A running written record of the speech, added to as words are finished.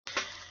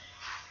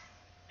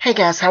Hey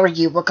guys, how are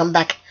you? Welcome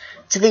back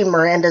to the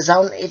Miranda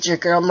Zone. It's your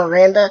girl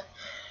Miranda.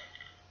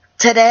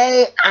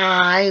 Today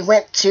I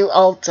went to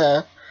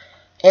Ulta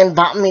and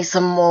bought me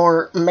some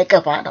more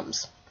makeup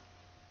items.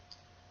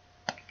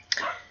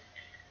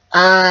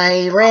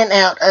 I ran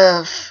out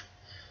of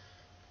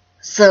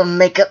some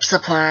makeup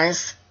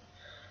supplies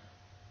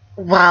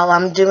while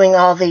I'm doing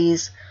all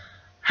these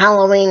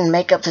Halloween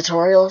makeup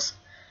tutorials.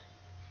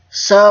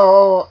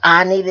 So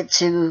I needed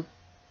to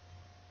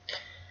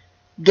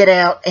get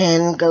out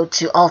and go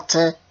to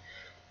Ulta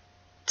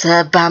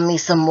to buy me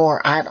some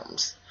more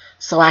items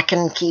so I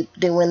can keep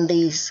doing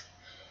these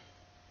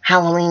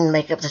Halloween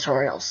makeup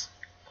tutorials.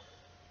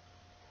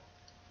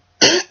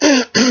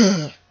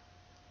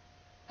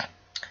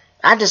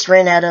 I just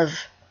ran out of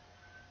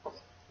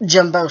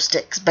jumbo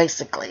sticks,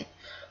 basically.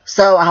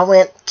 So I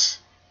went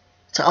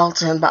to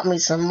Ulta and bought me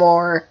some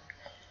more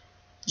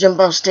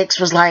jumbo sticks.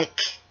 It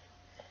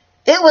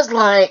was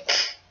like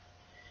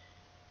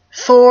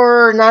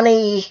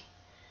 $4.95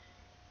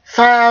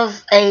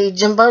 a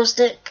jumbo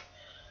stick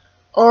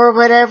or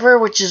whatever,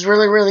 which is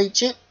really, really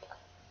cheap.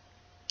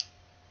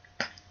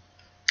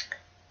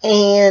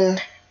 And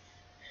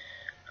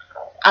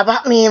I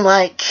bought me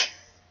like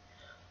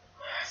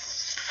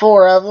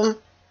 4 of them,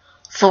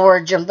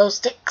 4 jumbo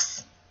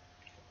sticks.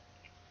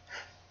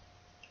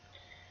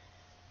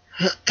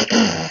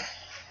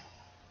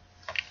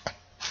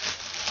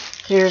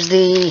 Here's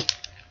the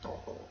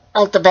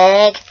Ulta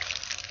bag.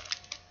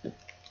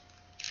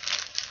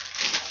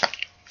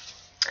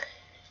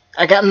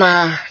 I got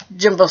my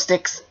jumbo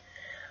sticks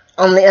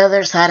on the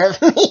other side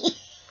of me.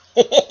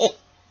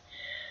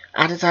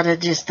 I decided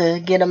just to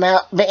get them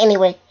out. But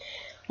anyway,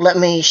 let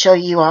me show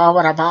you all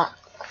what I bought.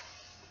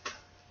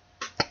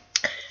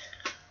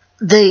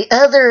 The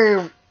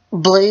other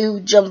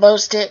blue jumbo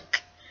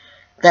stick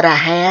that I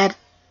had,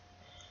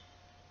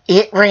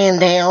 it ran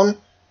down.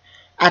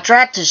 I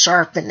tried to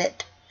sharpen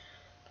it,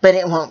 but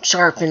it won't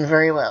sharpen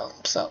very well.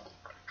 So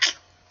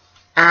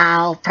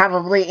I'll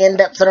probably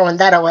end up throwing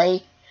that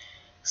away,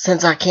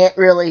 since I can't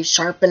really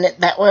sharpen it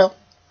that well.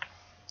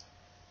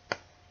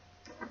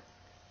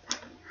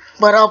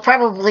 What I'll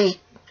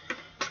probably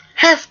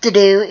have to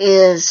do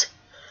is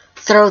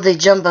throw the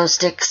jumbo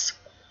sticks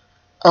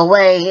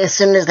away as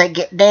soon as they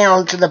get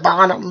down to the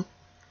bottom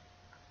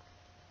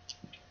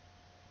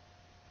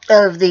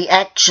of the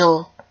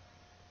actual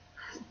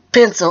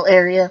pencil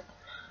area.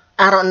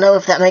 I don't know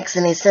if that makes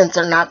any sense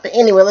or not, but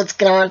anyway, let's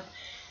get on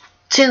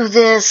to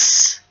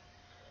this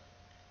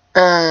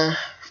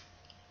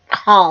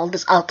haul,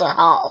 this Ulta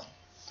haul.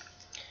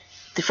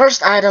 The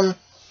first item,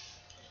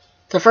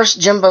 the first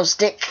jumbo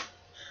stick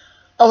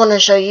I want to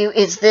show you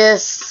is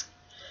this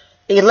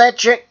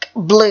electric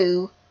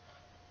blue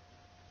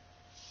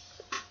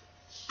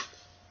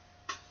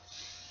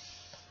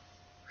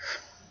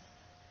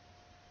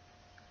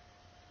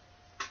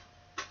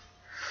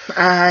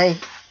I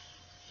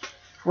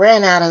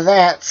ran out of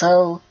that,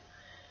 so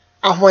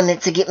I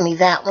wanted to get me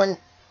that one.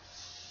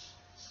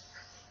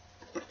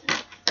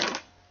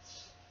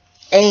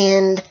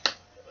 And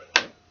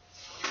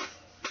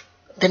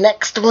the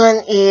next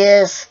one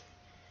is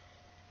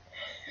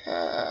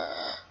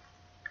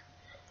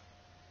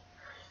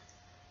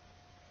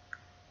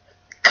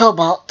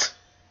Cobalt.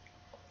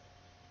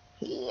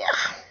 Yeah.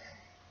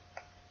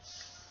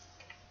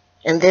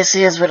 And this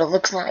is what it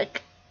looks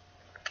like.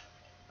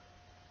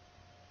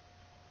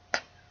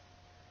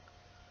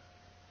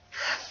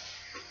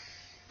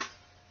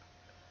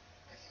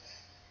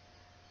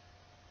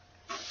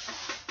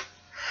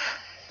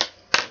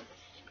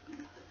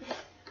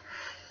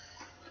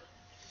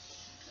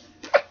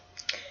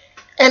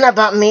 And I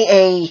bought me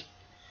a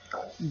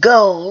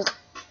gold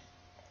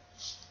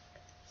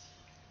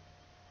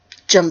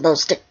jumbo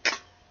stick.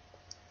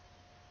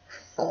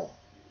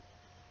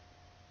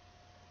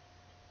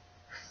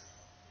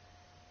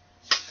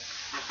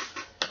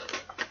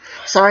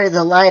 Sorry,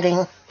 the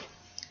lighting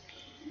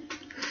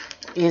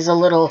is a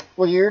little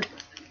weird.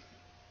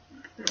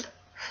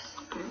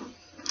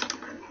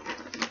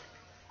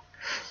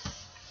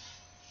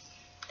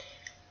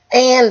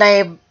 And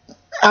I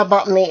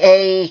bought me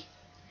a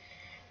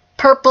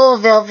purple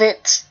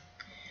velvet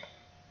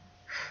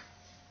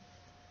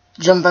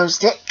jumbo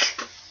stick.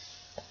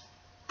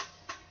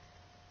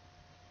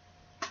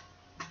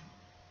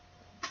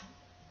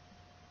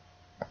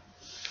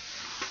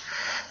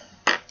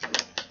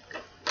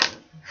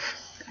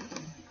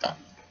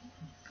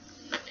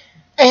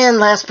 And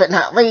last but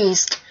not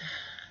least,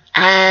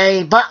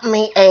 I bought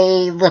me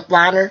a lip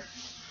liner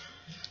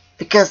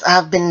because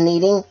I've been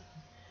needing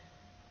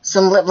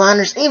some lip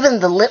liners. Even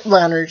the lip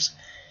liners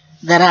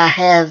that I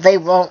have, they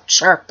won't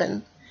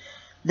sharpen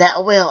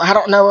that well. I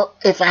don't know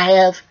if I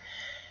have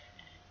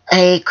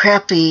a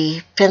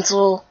crappy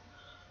pencil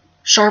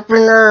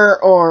sharpener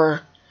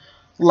or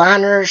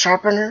liner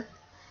sharpener,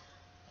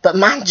 but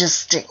mine just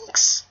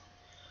stinks.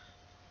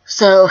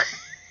 So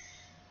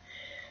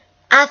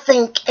I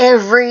think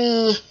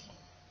every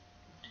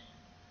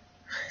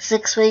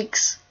 6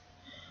 weeks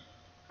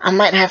I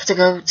might have to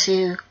go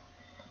to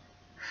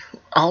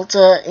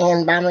Ulta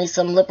and buy me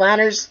some lip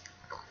liners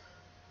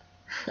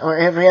or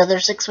every other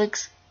 6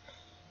 weeks.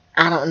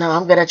 I don't know.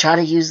 I'm going to try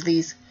to use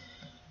these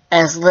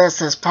as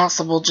less as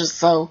possible just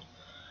so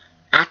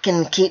I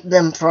can keep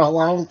them for a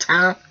long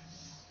time.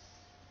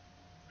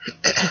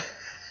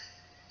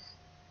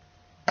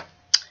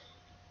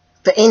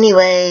 But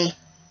anyway,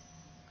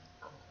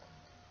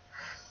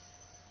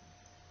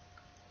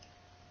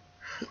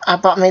 I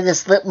bought me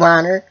this lip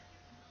liner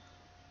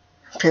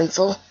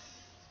pencil.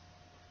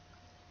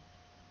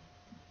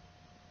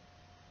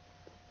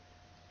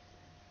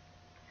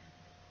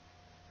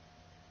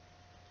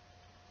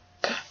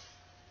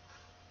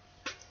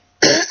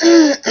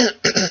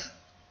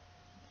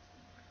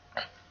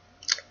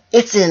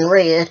 It's in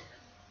red.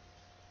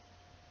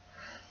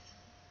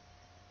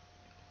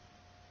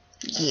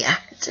 Yeah,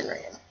 it's in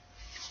red.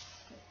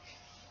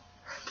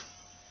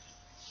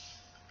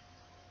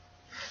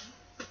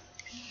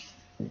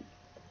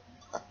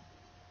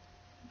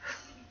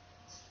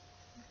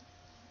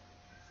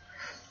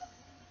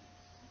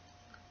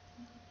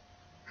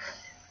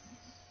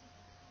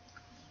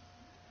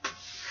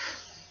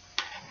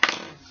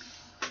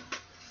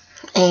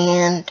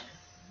 And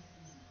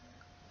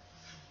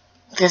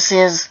this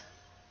is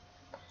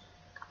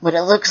what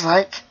it looks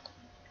like.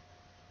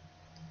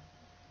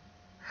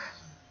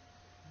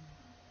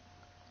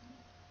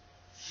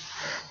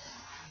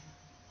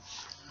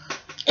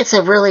 It's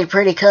a really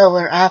pretty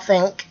color, I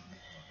think.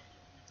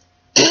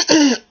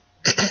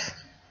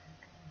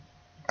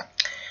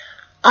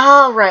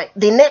 Alright,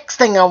 the next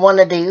thing I want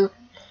to do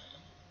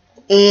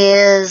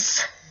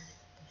is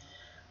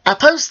I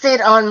posted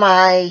on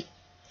my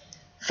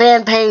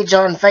fan page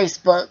on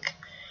Facebook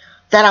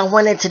that I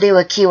wanted to do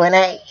a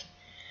Q&A.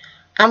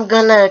 I'm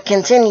going to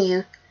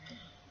continue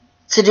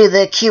to do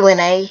the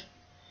Q&A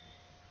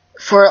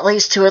for at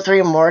least 2 or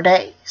 3 more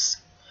days.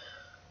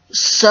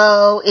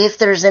 So if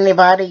there's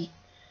anybody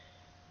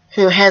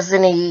who has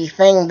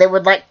anything they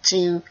would like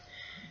to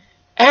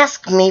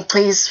ask me,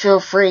 please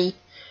feel free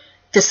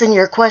to send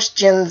your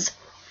questions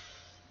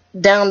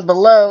down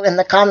below in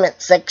the comment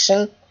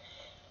section,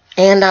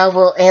 and I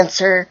will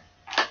answer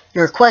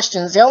your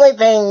questions. The only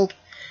thing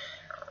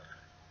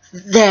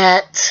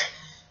that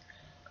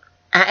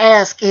I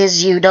ask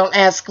is you don't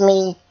ask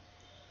me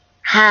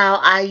how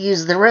I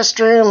use the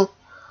restroom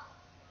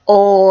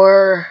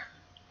or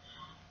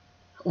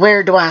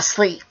where do I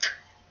sleep,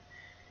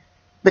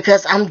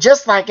 because I'm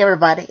just like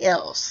everybody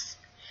else.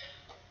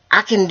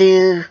 I can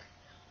do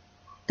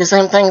the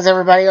same things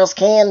everybody else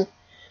can,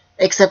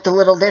 except a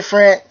little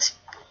different.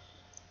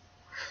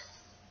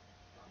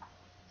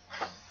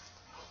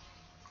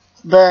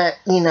 But,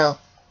 you know,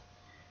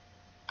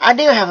 I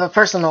do have a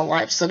personal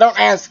life, so don't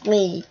ask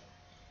me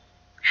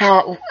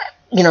how,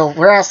 you know,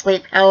 where I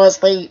sleep, how I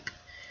sleep,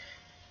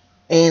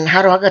 and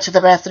how do I go to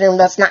the bathroom.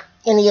 That's not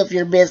any of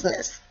your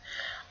business.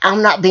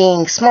 I'm not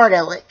being smart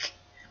aleck.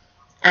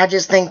 I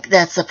just think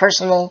that's a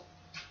personal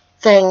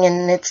thing,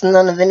 and it's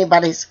none of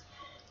anybody's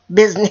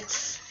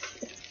business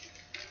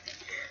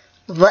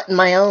but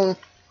my own.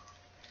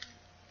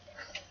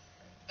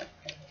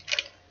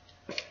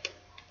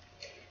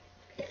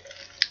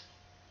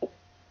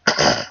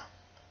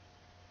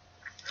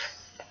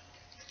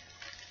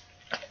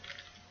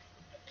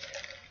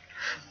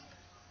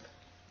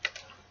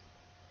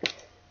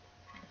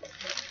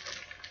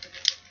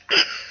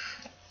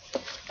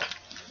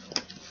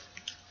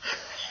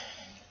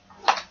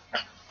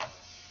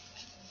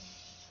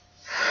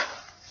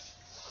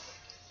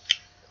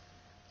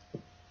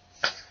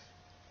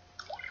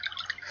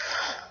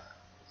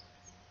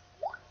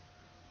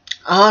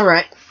 All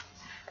right.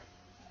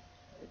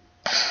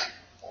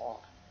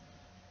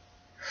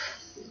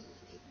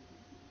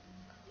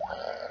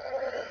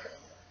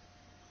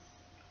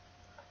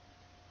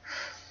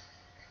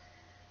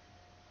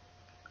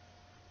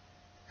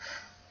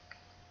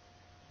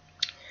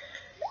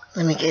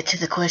 Let me get to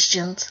the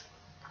questions.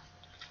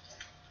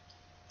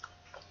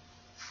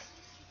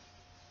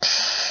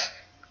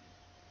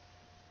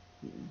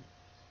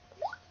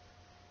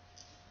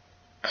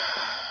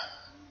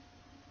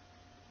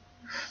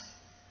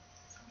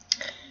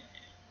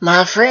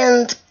 My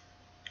friend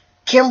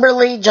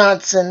Kimberly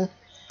Johnson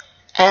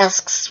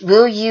asks,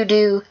 will you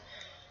do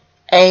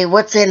a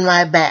what's in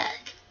my bag?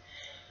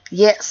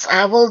 Yes,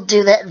 I will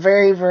do that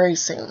very, very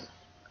soon.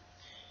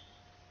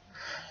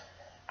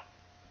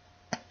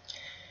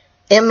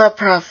 Emma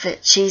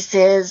Prophet, she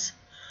says,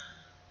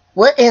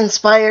 what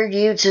inspired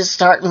you to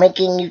start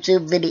making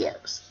YouTube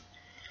videos?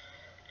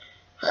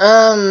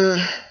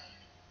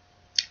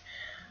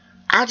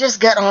 I just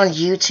got on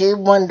YouTube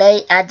one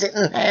day. I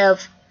didn't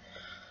have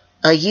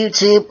a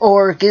YouTube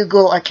or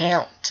Google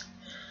account.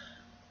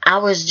 I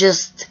was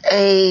just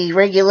a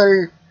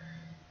regular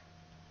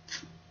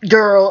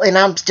girl, and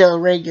I'm still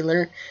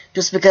regular.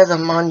 Just because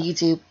I'm on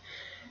YouTube,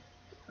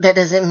 that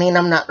doesn't mean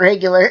I'm not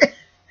regular.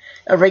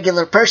 A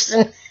regular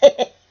person.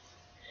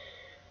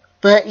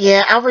 But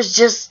yeah, I was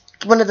just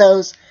one of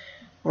those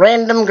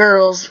random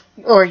girls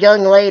or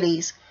young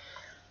ladies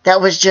that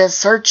was just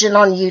searching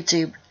on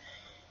YouTube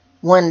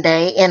one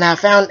day, and I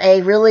found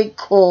a really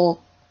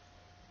cool,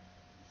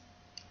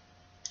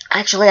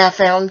 actually I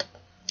found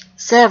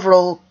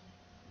several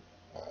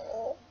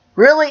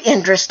really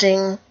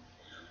interesting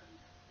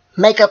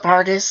makeup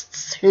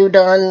artists who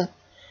done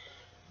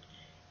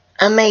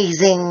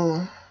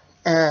amazing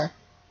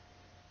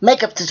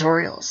makeup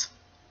tutorials.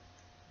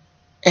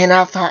 And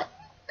I thought,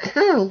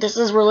 this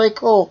is really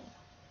cool.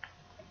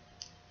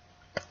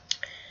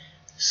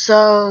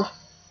 So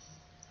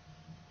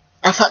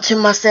I thought to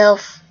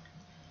myself,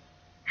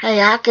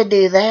 hey, I could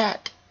do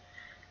that.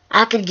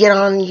 I could get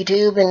on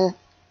YouTube and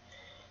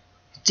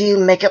do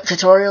makeup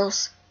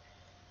tutorials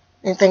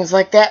and things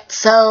like that.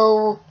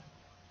 So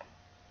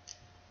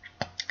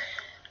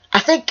I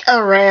think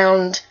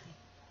around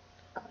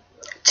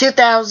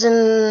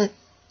 2000,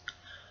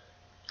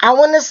 I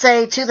want to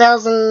say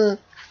 2000,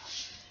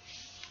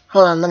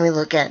 hold on, let me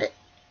look at it,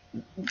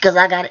 because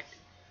I got it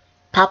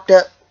popped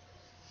up.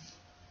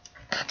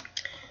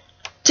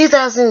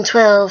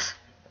 2012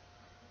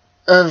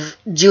 of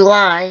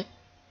July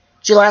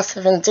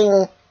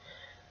 17,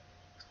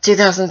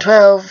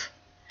 2012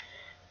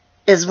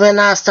 is when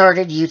I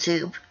started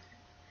YouTube.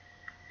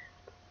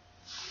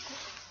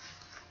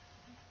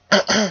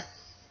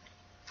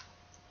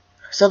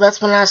 So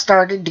that's when I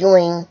started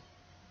doing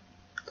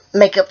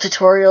makeup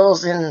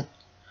tutorials and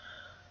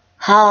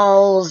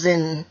hauls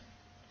and,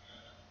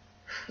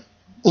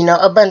 you know,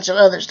 a bunch of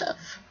other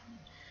stuff.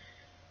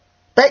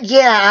 But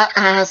yeah,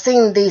 I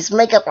seen these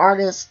makeup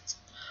artists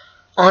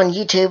on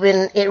YouTube,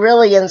 and it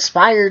really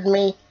inspired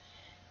me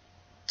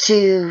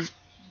to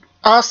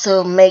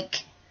also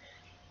make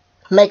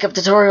makeup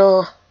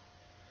tutorial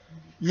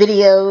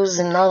videos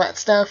and all that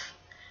stuff.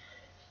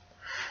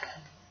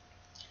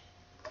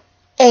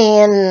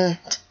 And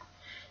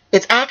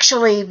it's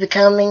actually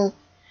becoming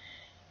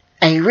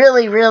a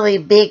really, really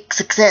big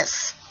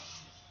success,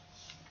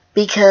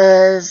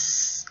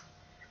 because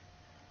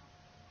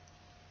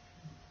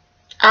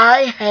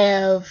I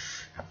have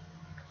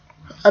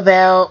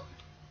about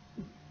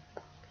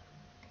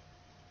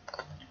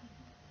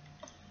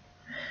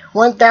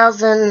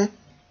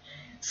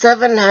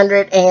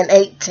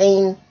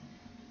 1,718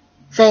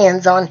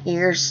 fans on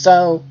here.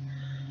 So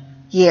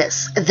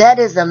yes, that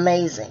is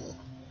amazing.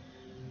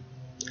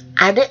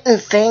 I didn't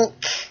think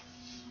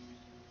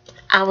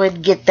I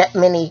would get that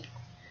many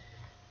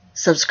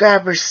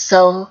subscribers,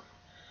 so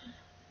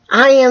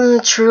I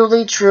am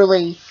truly,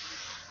 truly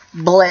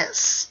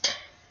blessed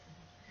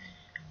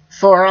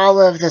for all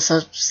of the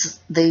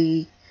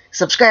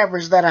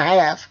subscribers that I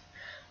have.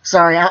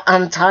 Sorry,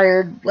 I'm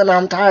tired. When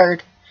I'm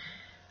tired,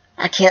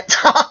 I can't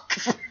talk.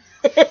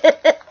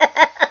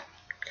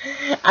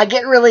 I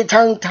get really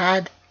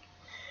tongue-tied.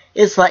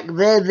 It's like,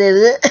 bleh,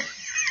 bleh, bleh.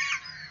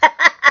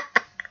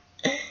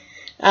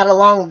 I had a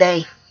long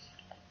day.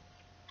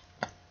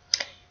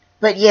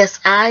 But yes,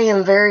 I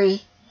am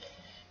very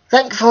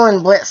thankful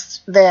and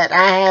blessed that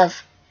I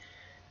have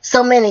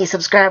so many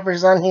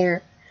subscribers on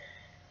here.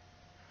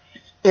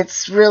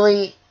 It's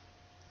really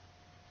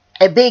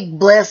a big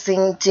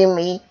blessing to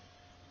me.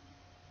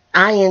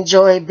 I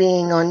enjoy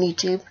being on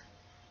YouTube.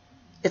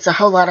 It's a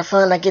whole lot of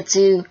fun. I get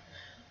to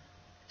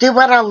do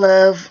what I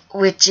love,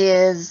 which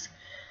is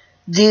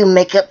do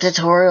makeup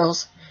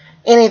tutorials,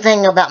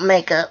 anything about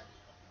makeup,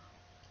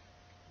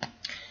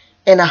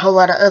 and a whole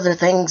lot of other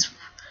things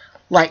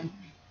like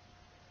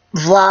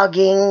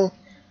vlogging,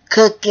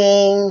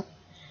 cooking,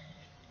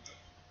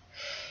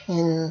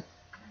 and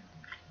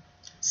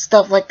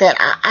stuff like that.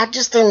 I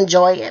just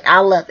enjoy it. I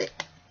love it.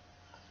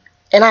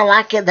 And I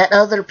like it that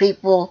other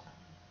people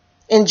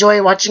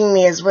enjoy watching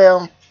me as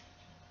well.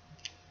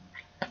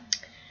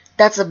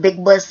 That's a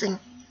big blessing.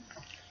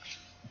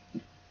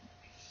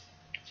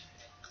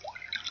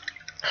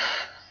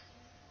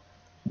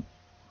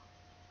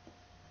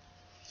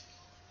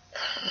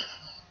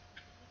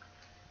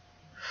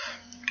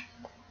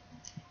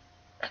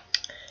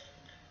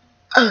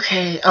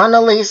 Okay,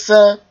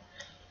 Annalisa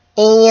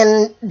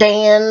and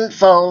Dan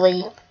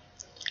Foley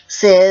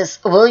says,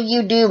 will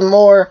you do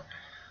more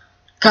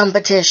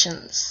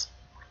competitions?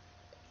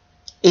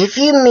 If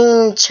you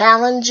mean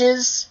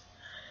challenges,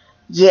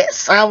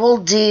 yes, I will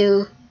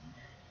do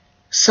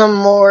some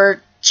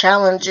more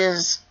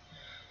challenges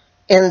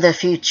in the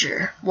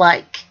future,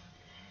 like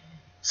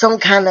some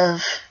kind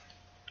of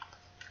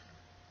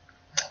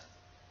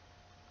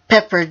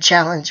pepper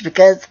challenge,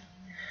 because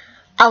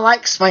I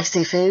like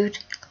spicy food.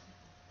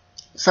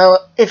 So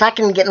if I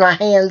can get my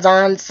hands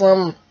on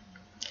some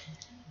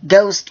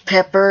ghost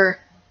pepper,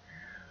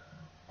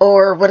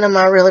 or one of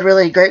my really,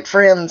 really great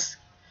friends,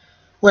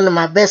 one of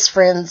my best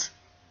friends,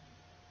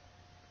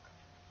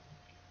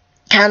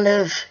 kind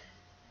of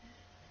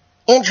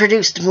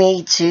introduced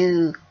me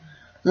to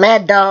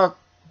Mad Dog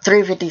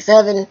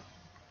 357.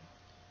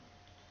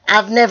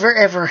 I've never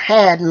ever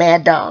had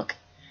Mad Dog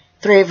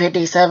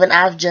 357.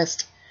 I've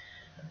just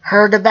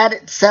heard about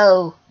it,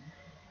 so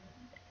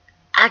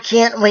I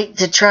can't wait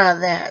to try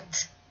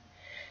that.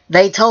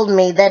 They told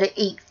me that it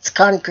eats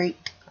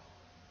concrete,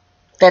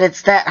 that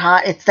it's that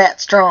hot, it's that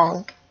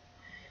strong.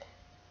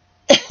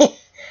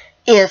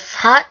 If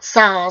hot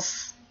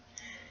sauce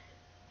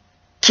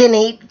can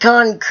eat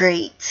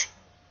concrete,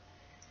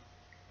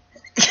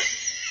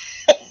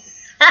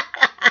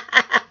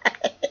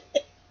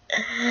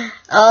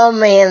 Oh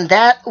man,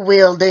 that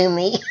will do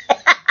me.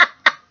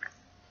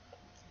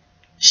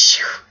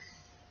 Shoo.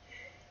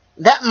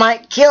 That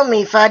might kill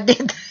me if I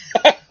did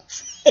that.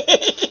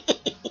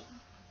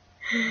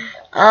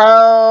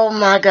 Oh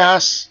my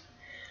gosh.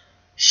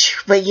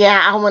 Shoo. But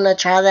yeah, I want to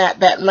try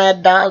that. That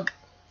Mad Dog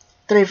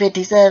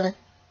 357.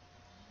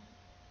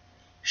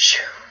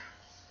 Shoo.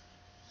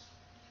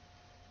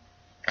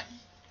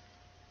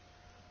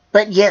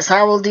 But yes,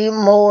 I will do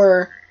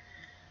more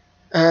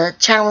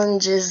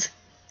challenges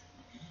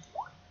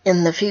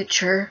in the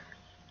future.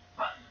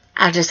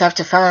 I just have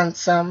to find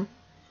some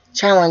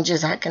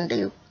challenges I can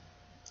do.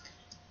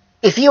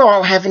 If you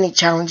all have any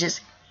challenges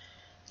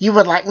you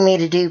would like me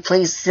to do,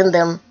 please send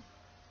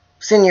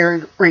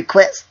your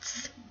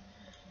requests.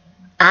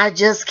 I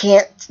just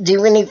can't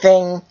do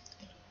anything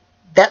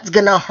that's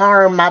gonna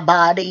harm my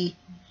body.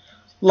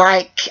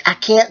 Like, I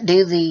can't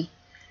do the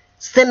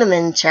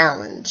cinnamon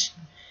challenge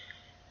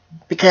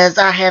because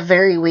I have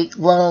very weak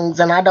lungs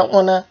and I don't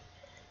want to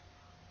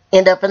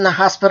end up in the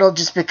hospital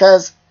just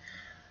because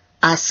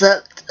I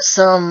sucked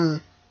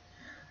some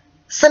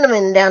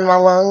cinnamon down my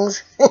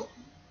lungs.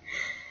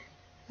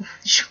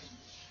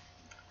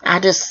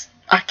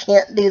 I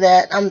can't do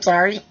that. I'm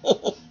sorry.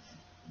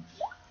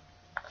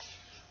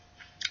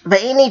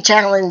 But any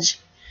challenge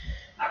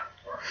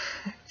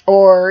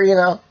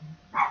or,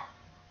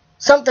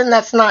 something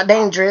that's not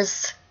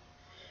dangerous,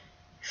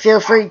 feel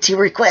free to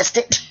request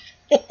it.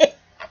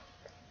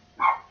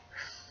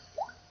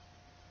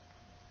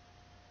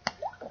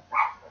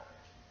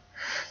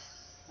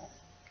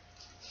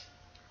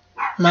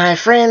 My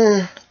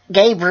friend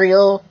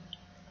Gabriel,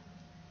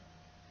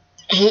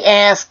 he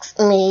asks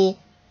me,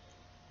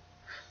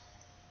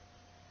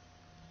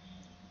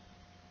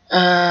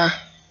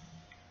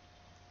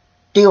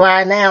 do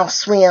I now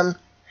swim?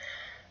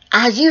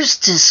 I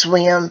used to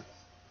swim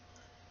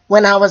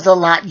when I was a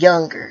lot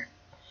younger.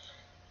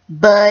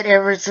 But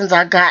ever since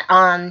I got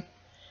on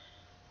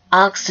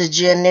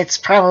oxygen, it's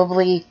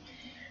probably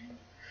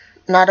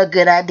not a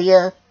good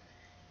idea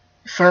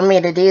for me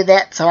to do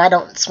that, so I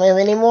don't swim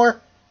anymore.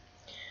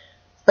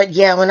 But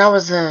yeah, when I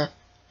was a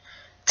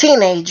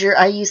teenager,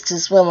 I used to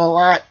swim a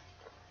lot.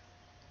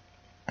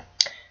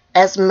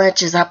 As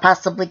much as I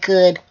possibly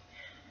could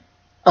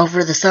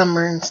over the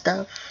summer and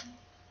stuff.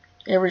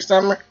 Every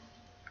summer.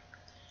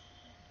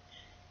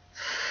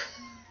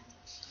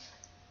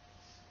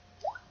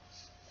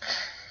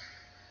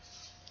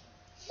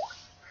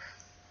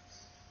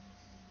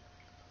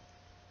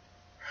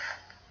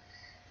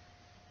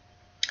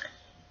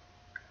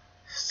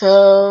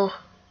 So,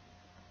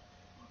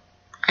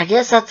 I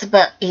guess that's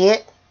about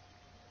it.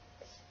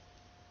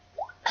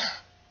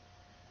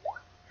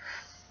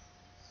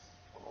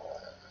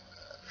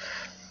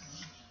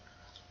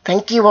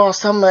 Thank you all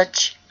so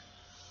much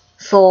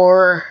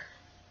for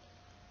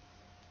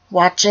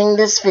watching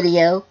this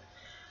video.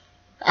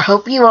 I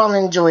hope you all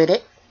enjoyed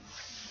it.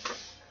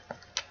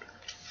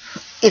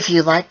 If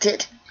you liked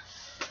it,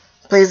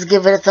 please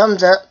give it a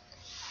thumbs up.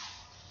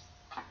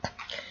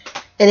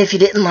 And if you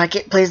didn't like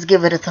it, please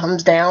give it a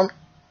thumbs down.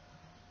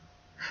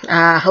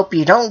 I hope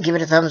you don't give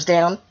it a thumbs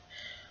down.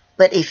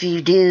 But if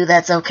you do,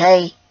 that's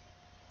okay.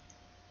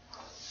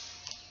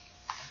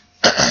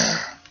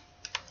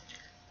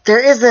 There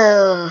is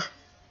a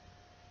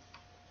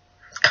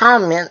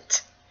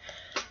comment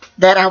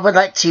that I would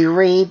like to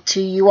read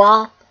to you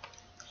all,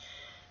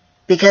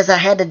 because I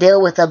had to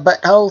deal with a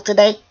butthole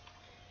today,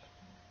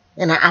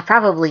 and I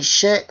probably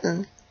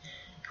shouldn't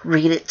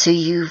read it to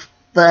you,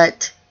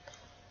 but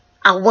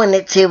I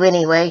wanted to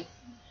anyway,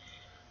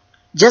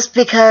 just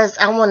because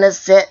I want to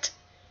set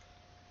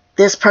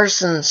this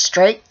person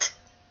straight.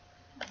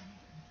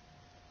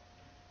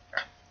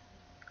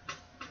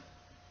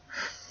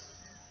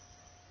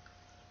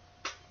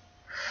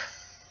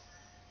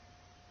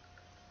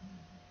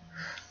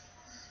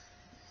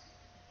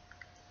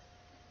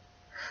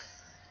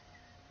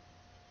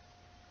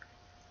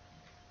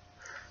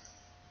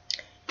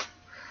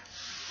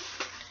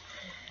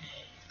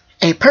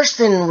 A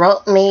person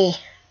wrote me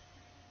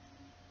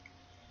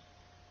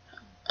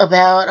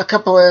about a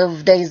couple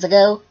of days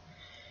ago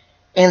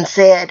and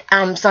said,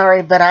 I'm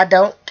sorry, but I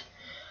don't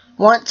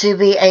want to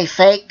be a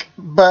fake,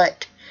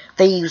 but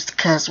they used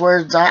cuss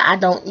words. I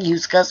don't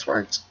use cuss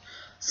words,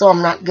 so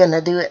I'm not going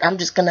to do it. I'm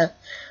just going to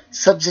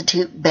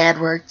substitute bad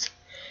words.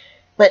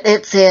 But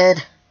it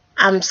said,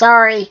 I'm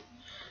sorry,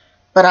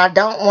 but I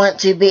don't want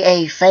to be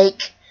a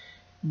fake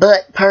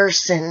butt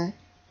person.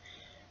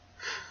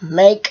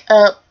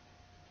 Makeup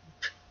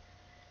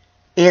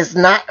is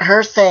not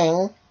her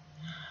thing.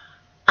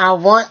 I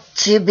want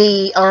to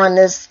be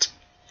honest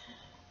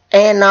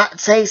and not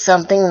say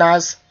something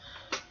nice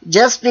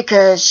just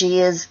because she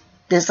is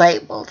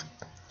disabled.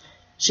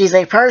 She's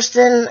a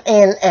person,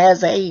 and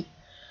as a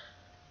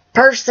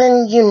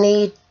person, you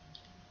need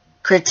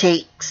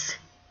critiques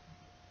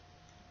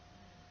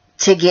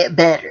to get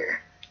better.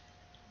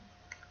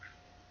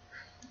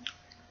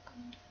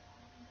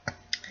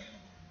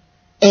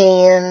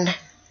 And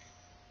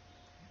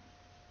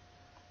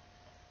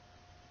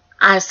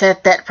I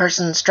set that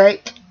person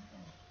straight.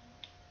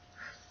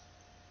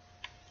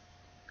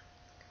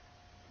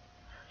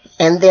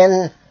 And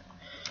then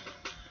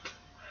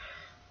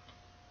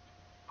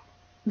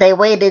they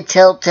waited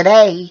till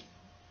today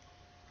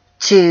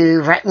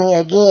to write me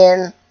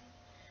again.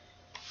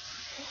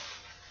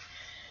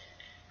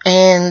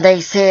 And they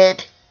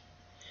said,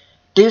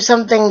 do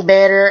something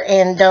better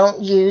and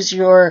don't use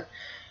your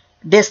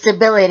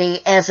disability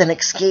as an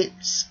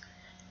excuse.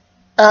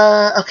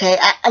 Okay,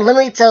 let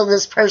me tell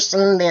this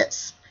person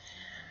this.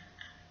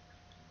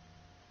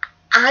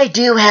 I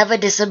do have a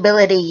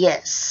disability,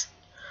 yes,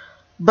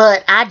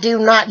 but I do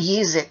not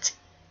use it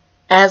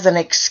as an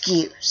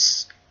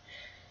excuse.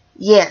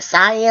 Yes,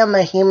 I am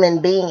a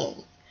human being,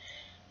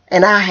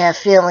 and I have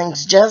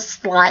feelings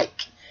just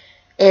like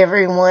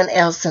everyone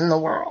else in the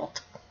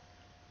world.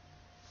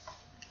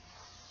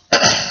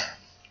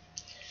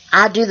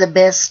 I do the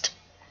best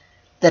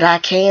that I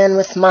can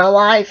with my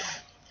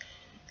life,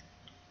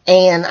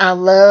 and I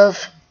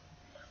love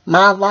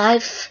my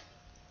life.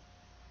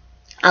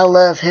 I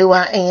love who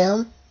I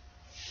am,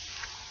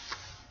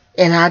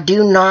 and I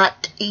do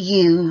not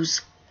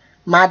use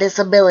my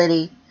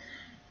disability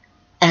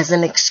as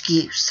an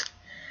excuse.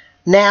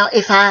 Now,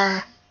 if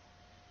I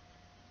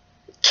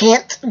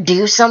can't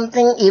do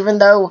something, even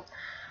though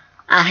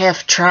I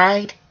have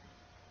tried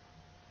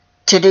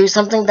to do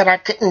something that I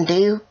couldn't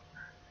do,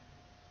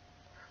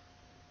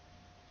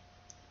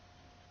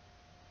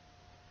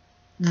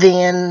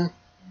 then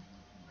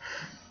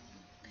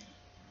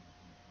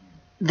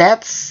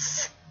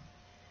that's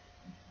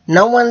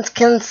no one's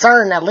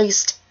concern. At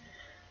least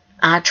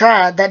I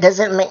tried. That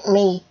doesn't make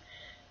me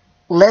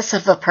less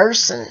of a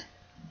person.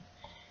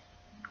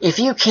 If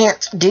you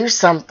can't do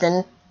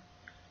something,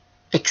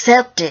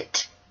 accept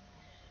it.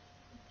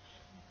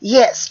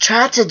 Yes,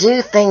 try to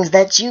do things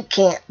that you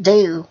can't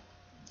do.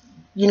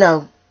 You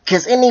know,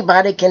 because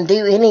anybody can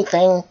do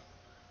anything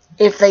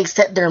if they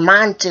set their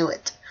mind to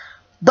it.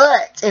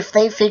 But if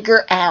they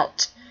figure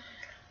out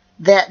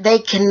that they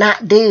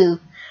cannot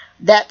do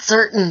that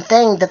certain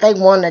thing that they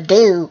want to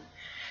do,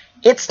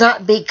 it's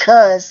not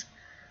because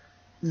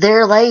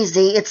they're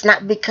lazy. It's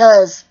not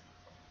because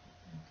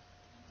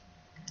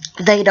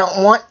they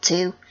don't want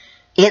to.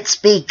 It's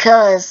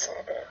because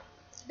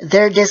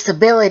their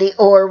disability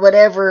or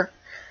whatever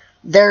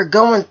they're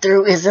going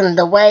through is in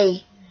the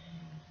way,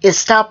 is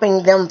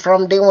stopping them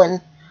from doing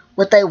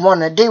what they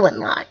want to do in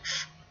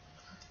life.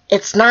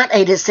 It's not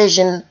a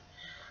decision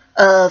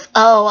of,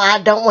 oh,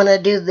 I don't want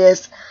to do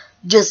this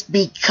just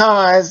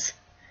because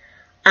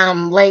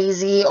I'm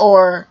lazy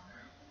or,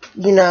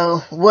 you know,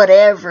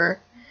 whatever.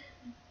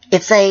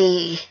 It's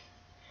a,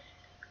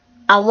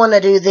 I want to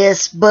do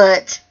this,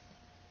 but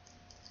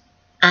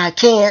I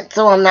can't,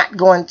 so I'm not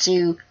going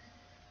to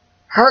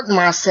hurt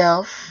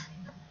myself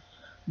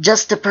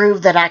just to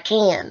prove that I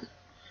can.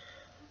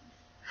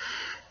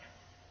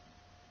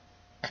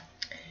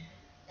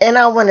 And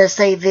I want to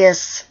say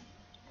this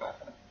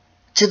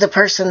to the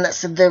person that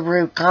said the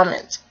rude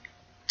comment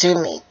to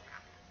me.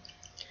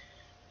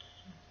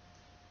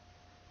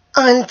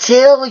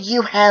 Until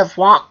you have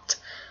walked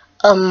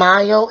a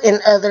mile in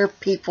other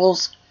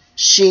people's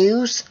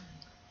shoes,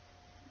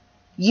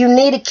 you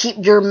need to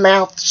keep your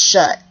mouth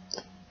shut.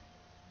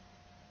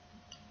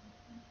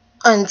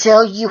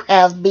 Until you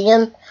have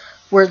been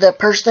where the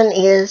person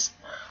is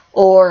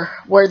or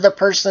where the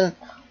person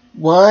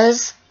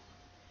was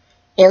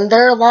in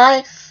their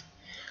life,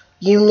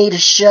 you need to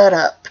shut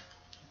up.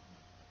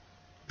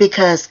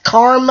 Because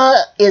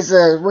karma is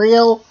a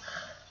real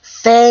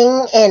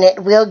thing and it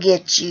will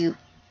get you.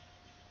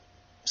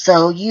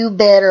 So you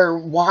better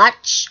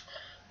watch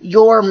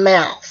your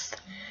mouth.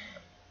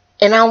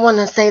 And I want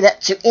to say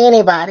that to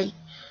anybody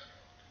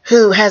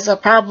who has a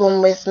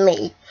problem with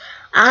me.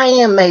 I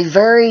am a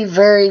very,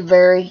 very,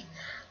 very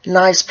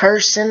nice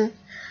person.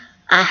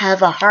 I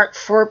have a heart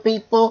for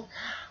people.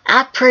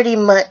 I pretty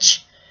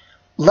much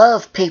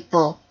love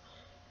people.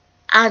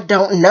 I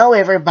don't know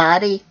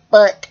everybody,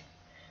 but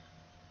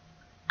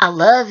I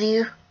love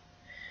you.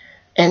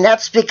 And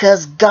that's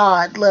because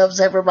God loves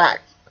everybody.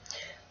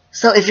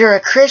 So if you're a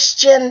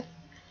Christian,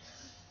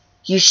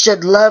 you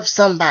should love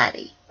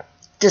somebody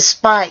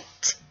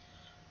despite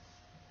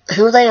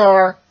who they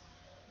are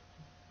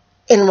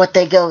and what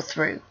they go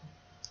through.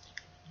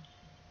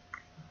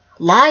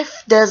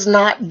 Life does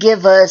not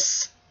give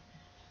us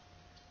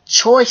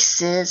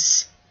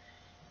choices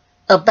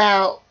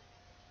about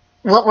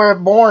what we're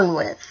born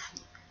with.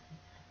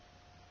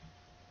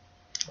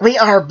 We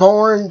are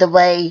born the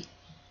way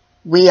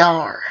we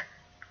are.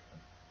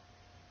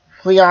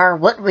 We are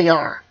what we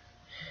are.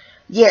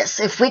 Yes,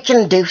 if we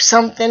can do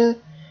something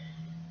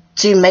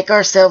to make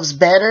ourselves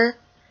better,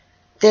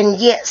 then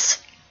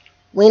yes,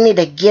 we need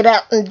to get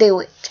out and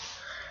do it.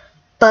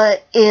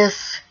 But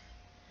if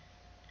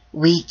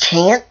we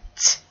can't,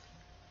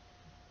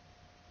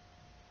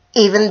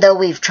 even though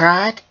we've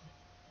tried,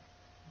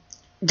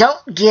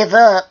 don't give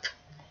up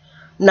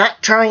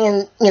not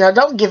trying,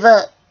 don't give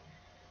up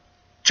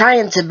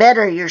trying to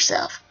better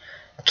yourself.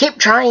 Keep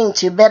trying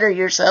to better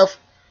yourself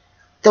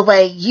the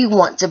way you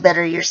want to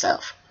better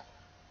yourself.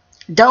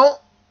 Don't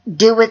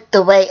do it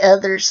the way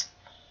others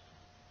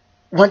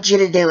want you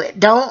to do it.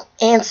 Don't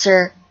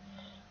answer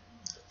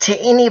to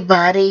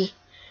anybody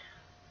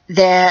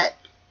that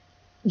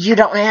you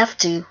don't have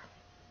to.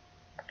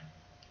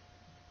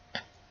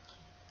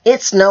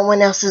 It's no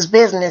one else's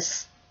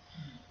business,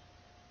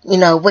 you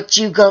know, what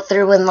you go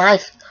through in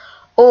life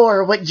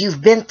or what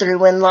you've been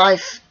through in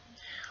life.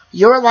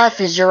 Your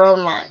life is your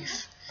own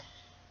life.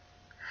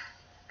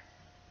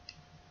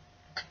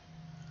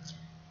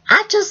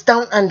 I just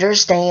don't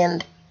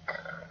understand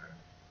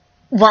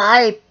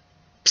why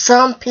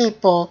some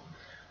people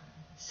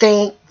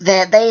think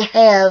that they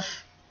have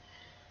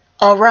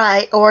a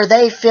right, or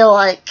they feel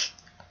like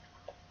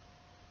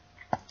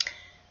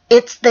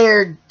it's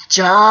their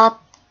job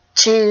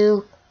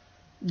to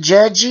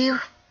judge you.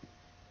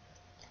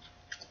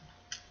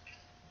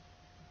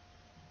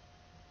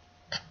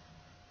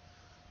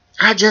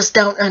 I just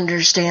don't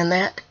understand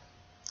that.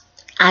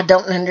 I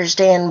don't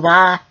understand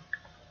why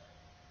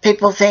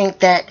people think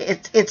that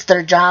it's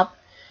their job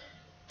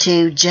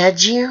to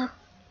judge you.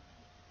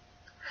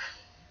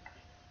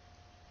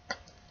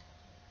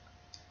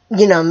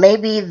 You know,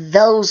 maybe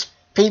those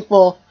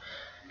people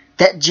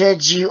that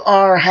judge you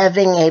are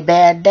having a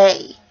bad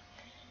day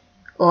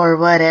or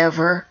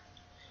whatever.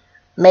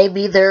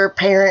 Maybe their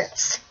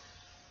parents,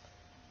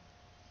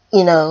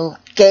 you know,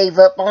 gave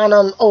up on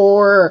them,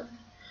 or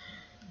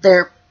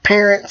their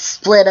parents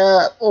split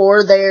up,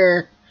 or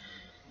their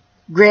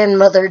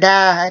grandmother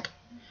died.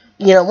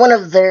 You know, one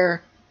of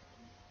their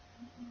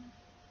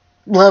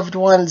loved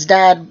ones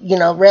died, you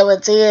know,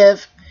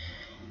 relative,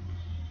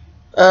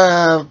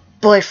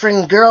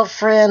 boyfriend,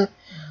 girlfriend.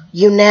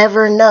 You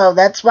never know.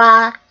 That's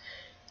why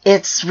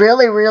it's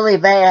really, really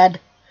bad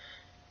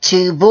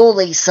to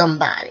bully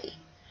somebody,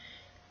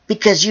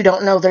 because you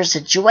don't know their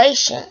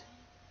situation.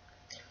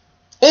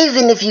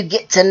 Even if you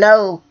get to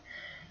know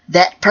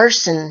that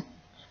person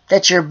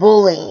that you're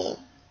bullying,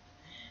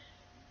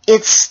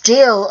 it's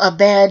still a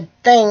bad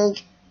thing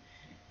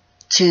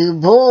to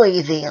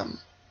bully them.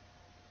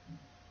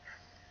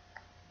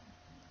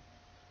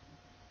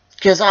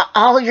 Because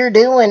all you're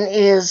doing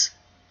is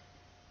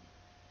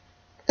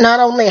not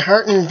only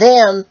hurting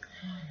them,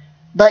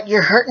 but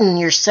you're hurting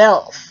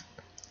yourself.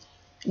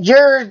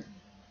 You're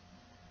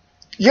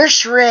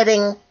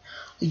shredding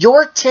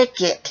your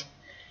ticket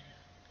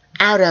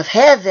out of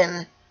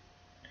heaven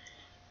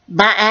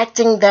by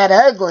acting that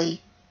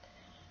ugly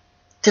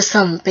to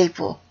some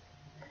people.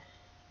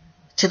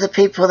 To the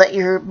people that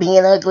you're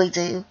being ugly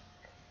to.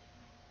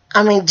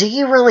 I mean, do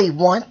you really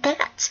want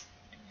that?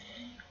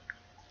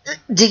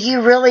 Do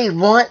you really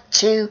want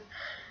to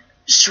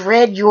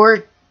shred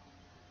your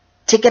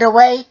ticket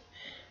away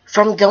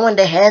from going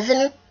to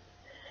heaven?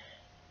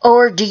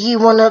 Or do you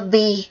want to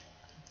be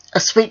a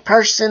sweet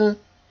person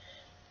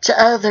to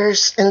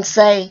others and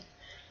say,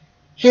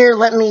 here,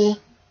 let me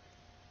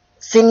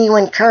send you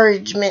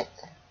encouragement.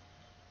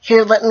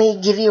 Here, let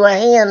me give you a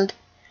hand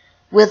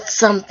with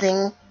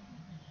something.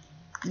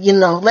 You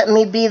know, let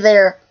me be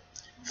there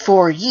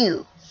for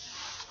you.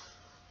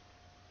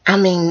 I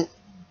mean,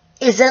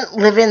 isn't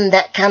living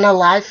that kind of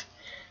life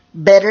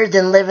better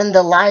than living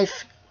the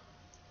life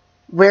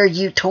where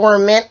you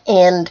torment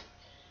and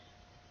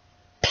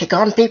pick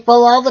on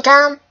people all the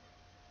time?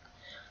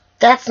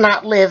 That's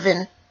not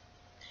living.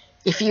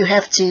 If you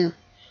have to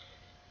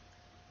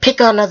pick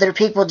on other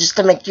people just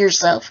to make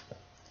yourself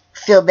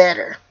feel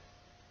better,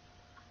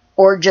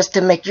 or just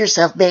to make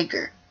yourself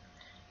bigger.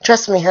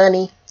 Trust me,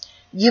 honey,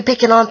 you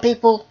picking on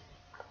people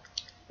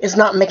is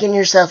not making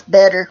yourself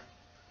better.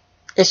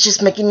 It's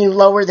just making you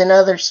lower than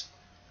others.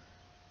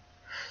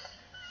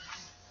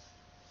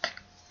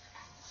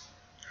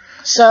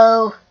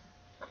 So,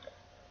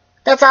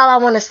 that's all I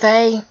want to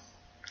say.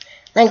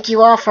 Thank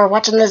you all for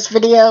watching this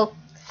video.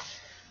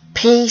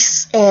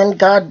 Peace and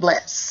God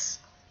bless.